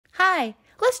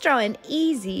Let's draw an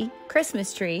easy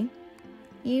Christmas tree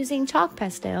using chalk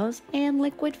pastels and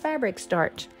liquid fabric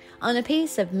starch on a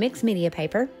piece of mixed media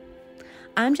paper.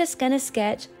 I'm just going to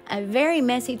sketch a very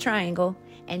messy triangle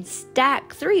and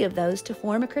stack 3 of those to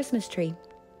form a Christmas tree.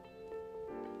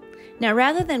 Now,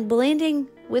 rather than blending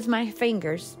with my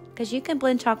fingers, because you can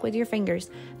blend chalk with your fingers,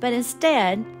 but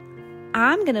instead,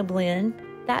 I'm going to blend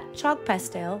that chalk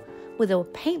pastel with a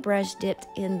paintbrush dipped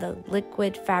in the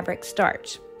liquid fabric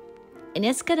starch. And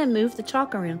it's going to move the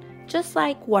chalk around just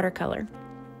like watercolor.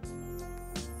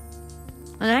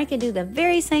 And I can do the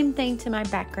very same thing to my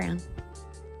background.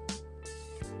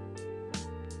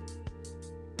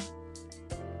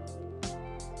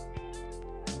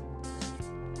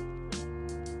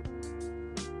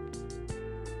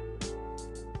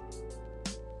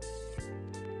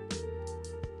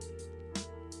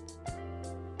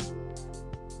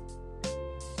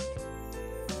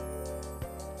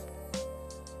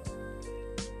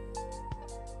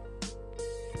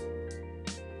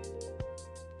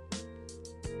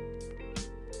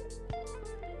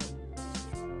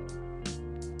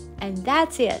 And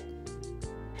that's it.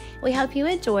 We hope you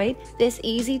enjoyed this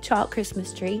easy chalk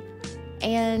Christmas tree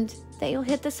and that you'll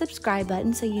hit the subscribe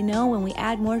button so you know when we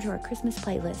add more to our Christmas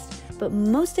playlist. But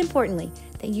most importantly,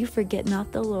 that you forget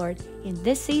not the Lord in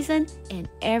this season and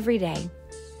every day.